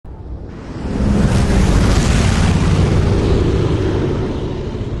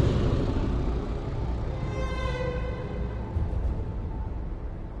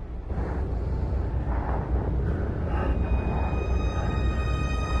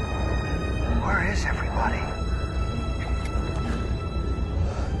is everybody?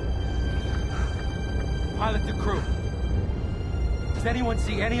 Pilot to crew. Does anyone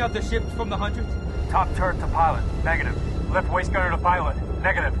see any other ships from the hundreds? Top turret to pilot. Negative. Left waist gunner to pilot.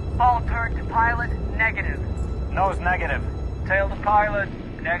 Negative. Ball turret to pilot. Negative. Nose negative. Tail to pilot.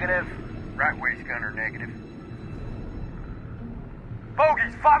 Negative. Right waist gunner negative.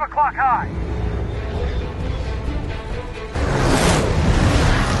 Bogies, 5 o'clock high.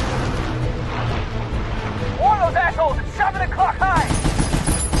 Warn those assholes, it's 7 o'clock high.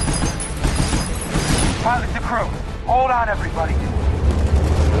 Pilot to crew. Hold on, everybody.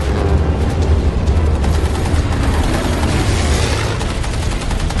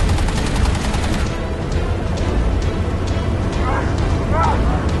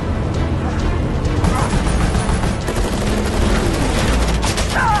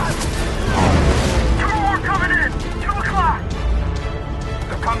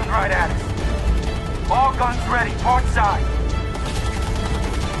 Right at us. All guns ready, port side.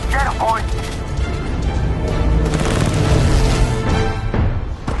 Get him, boy.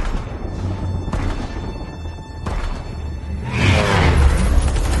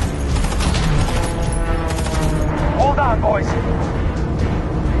 Hold on, boys.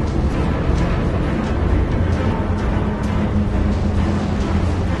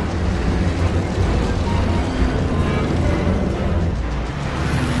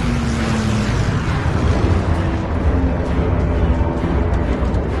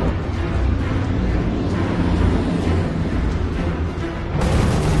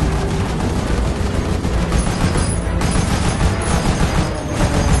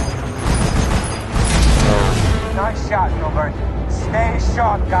 Stay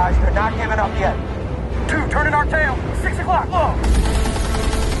sharp, guys. They're not giving up yet. 2, turning our tail. 6 o'clock, low.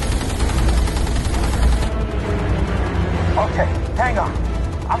 Okay, hang on.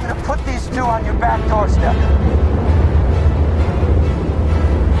 I'm gonna put these two on your back doorstep.